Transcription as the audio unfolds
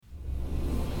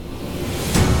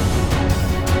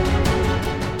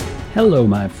Hello,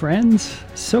 my friends.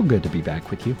 So good to be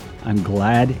back with you. I'm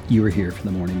glad you are here for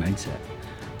the Morning Mindset.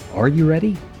 Are you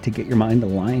ready to get your mind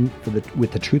aligned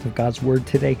with the truth of God's Word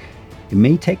today? It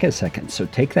may take a second, so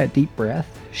take that deep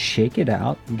breath, shake it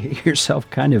out, and get yourself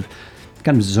kind of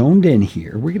zoned in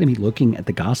here. We're going to be looking at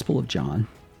the Gospel of John,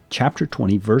 chapter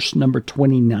 20, verse number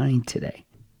 29 today.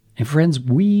 And friends,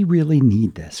 we really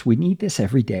need this. We need this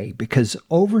every day because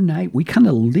overnight we kind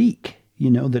of leak,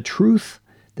 the truth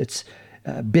that's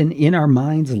been in our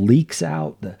minds leaks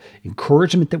out. The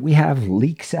encouragement that we have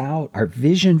leaks out. Our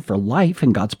vision for life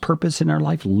and God's purpose in our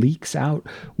life leaks out.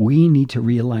 We need to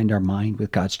realign our mind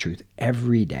with God's truth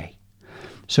every day.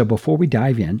 So before we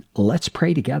dive in, let's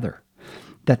pray together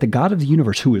that the God of the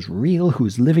universe, who is real, who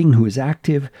is living, who is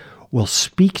active, will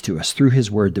speak to us through his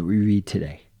word that we read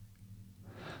today.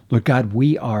 Lord God,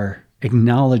 we are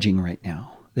acknowledging right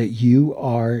now that you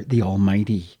are the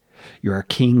Almighty. You're our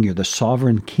King. You're the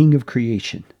sovereign King of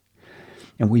creation.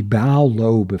 And we bow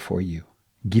low before you,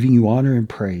 giving you honor and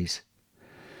praise,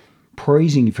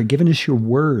 praising you for giving us your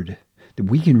word, that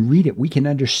we can read it. We can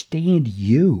understand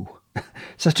you.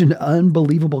 Such an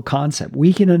unbelievable concept.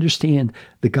 We can understand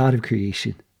the God of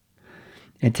creation.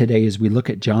 And today, as we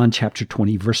look at John chapter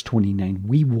 20, verse 29,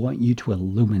 we want you to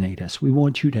illuminate us. We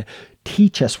want you to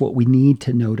teach us what we need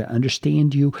to know to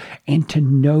understand you and to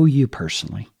know you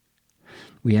personally.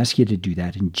 We ask you to do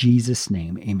that in Jesus'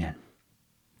 name. Amen.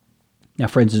 Now,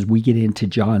 friends, as we get into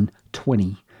John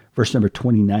 20, verse number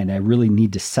 29, I really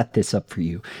need to set this up for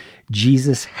you.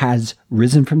 Jesus has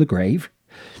risen from the grave.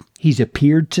 He's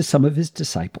appeared to some of his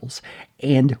disciples.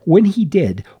 And when he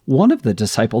did, one of the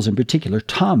disciples in particular,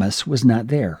 Thomas, was not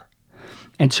there.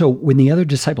 And so when the other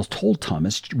disciples told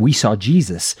Thomas, we saw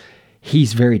Jesus,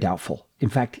 he's very doubtful. In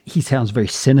fact, he sounds very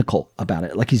cynical about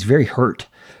it, like he's very hurt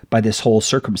by this whole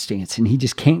circumstance, and he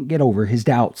just can't get over his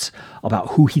doubts about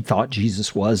who he thought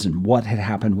Jesus was and what had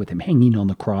happened with him hanging on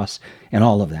the cross and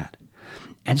all of that.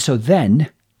 And so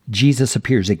then Jesus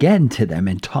appears again to them,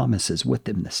 and Thomas is with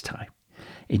them this time.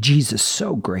 And Jesus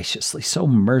so graciously, so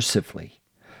mercifully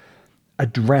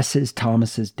addresses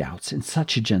Thomas's doubts in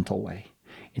such a gentle way,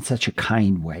 in such a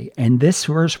kind way. And this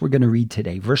verse we're going to read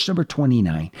today, verse number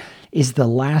 29, is the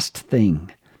last thing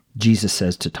Jesus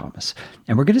says to Thomas.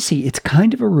 And we're going to see it's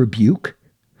kind of a rebuke,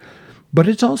 but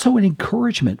it's also an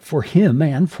encouragement for him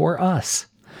and for us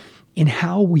in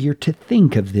how we are to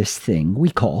think of this thing we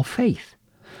call faith.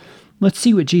 Let's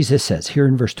see what Jesus says here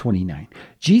in verse 29.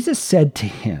 Jesus said to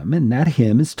him, and that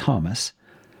him is Thomas,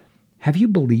 "Have you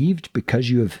believed because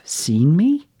you have seen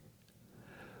me?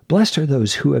 Blessed are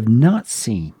those who have not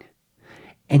seen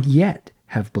and yet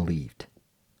have believed."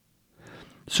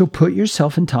 So put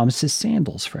yourself in Thomas's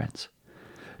sandals, friends.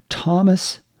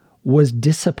 Thomas was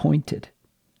disappointed,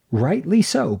 rightly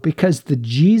so, because the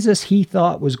Jesus he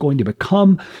thought was going to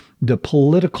become the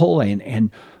political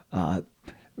and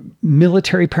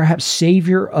military, perhaps,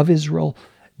 savior of Israel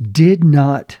did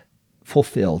not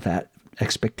fulfill that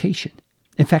expectation.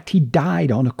 In fact, he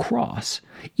died on a cross,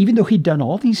 even though he'd done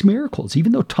all these miracles,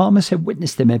 even though Thomas had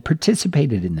witnessed them and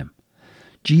participated in them.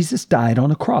 Jesus died on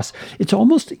a cross. It's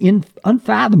almost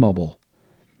unfathomable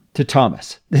to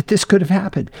Thomas that this could have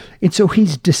happened. And so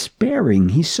he's despairing.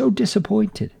 He's so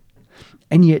disappointed.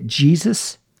 And yet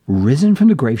Jesus, risen from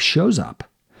the grave, shows up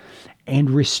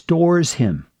and restores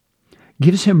him,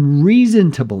 gives him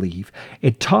reason to believe.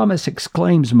 And Thomas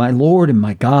exclaims, "My Lord and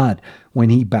my God," when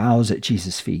he bows at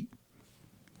Jesus' feet.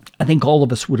 I think all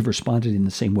of us would have responded in the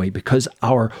same way because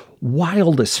our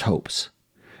wildest hopes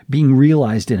being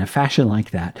realized in a fashion like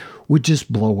that would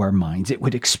just blow our minds. It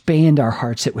would expand our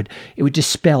hearts. It would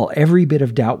dispel every bit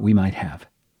of doubt we might have.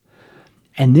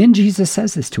 And then Jesus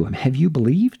says this to him, "Have you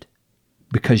believed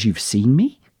because you've seen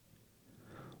me?"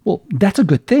 Well, that's a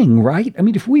good thing, right? I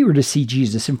mean, if we were to see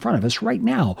Jesus in front of us right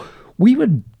now, we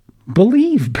would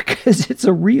believe because it's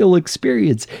a real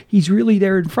experience. He's really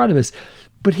there in front of us.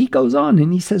 But he goes on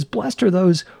and he says, "Blessed are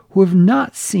those who have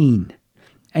not seen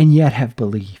and yet have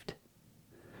believed."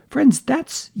 Friends,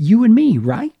 that's you and me,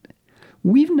 right?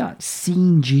 We've not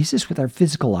seen Jesus with our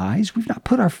physical eyes. We've not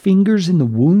put our fingers in the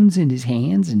wounds in his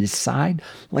hands and his side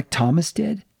like Thomas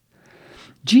did.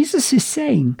 Jesus is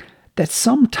saying that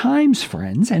sometimes,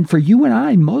 friends, and for you and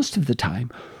I most of the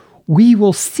time, we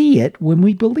will see it when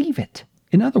we believe it.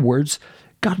 In other words,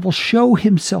 God will show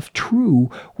himself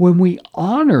true when we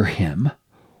honor him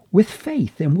with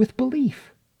faith and with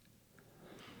belief.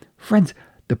 Friends,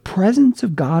 the presence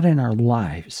of God in our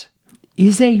lives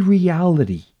is a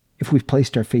reality if we've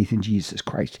placed our faith in Jesus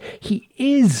Christ. He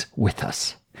is with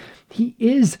us. He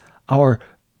is our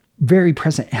very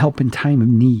present help in time of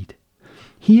need.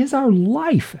 He is our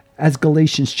life, as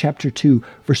Galatians chapter 2,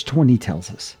 verse 20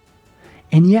 tells us.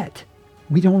 And yet,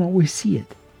 we don't always see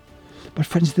it. But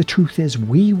friends, the truth is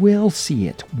we will see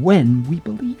it when we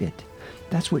believe it.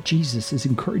 That's what Jesus is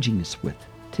encouraging us with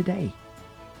today.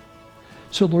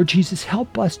 So Lord Jesus,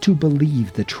 help us to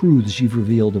believe the truths you've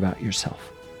revealed about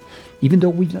yourself. Even though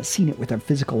we've not seen it with our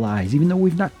physical eyes, even though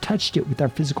we've not touched it with our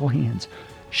physical hands,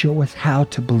 show us how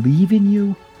to believe in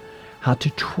you, how to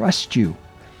trust you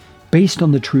based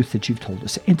on the truth that you've told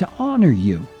us, and to honor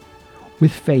you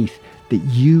with faith that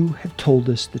you have told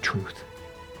us the truth.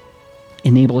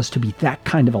 Enable us to be that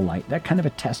kind of a light, that kind of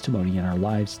a testimony in our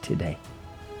lives today.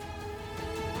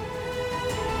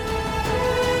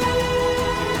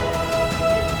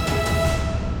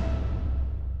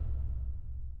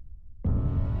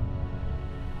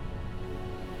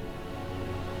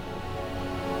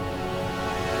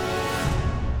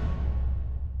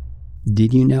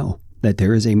 Did you know that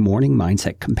there is a Morning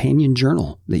Mindset companion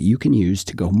journal that you can use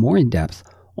to go more in depth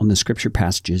on the scripture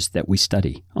passages that we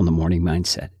study on the Morning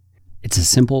Mindset? It's a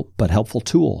simple but helpful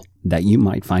tool that you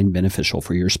might find beneficial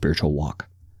for your spiritual walk.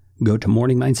 Go to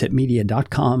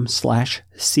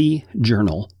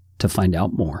morningmindsetmedia.com/cjournal to find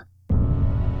out more.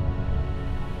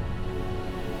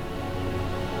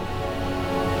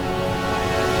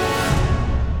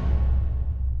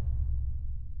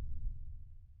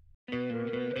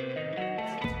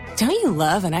 Don't you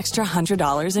love an extra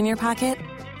 $100 in your pocket?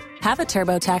 Have a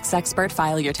TurboTax expert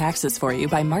file your taxes for you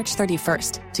by March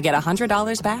 31st to get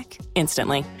 $100 back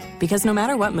instantly. Because no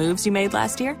matter what moves you made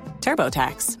last year,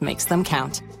 TurboTax makes them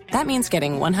count. That means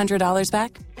getting $100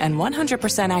 back and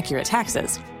 100% accurate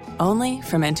taxes, only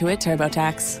from Intuit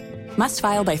TurboTax. Must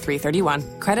file by 3/31.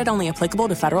 Credit only applicable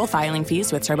to federal filing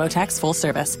fees with TurboTax full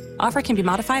service. Offer can be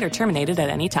modified or terminated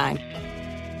at any time.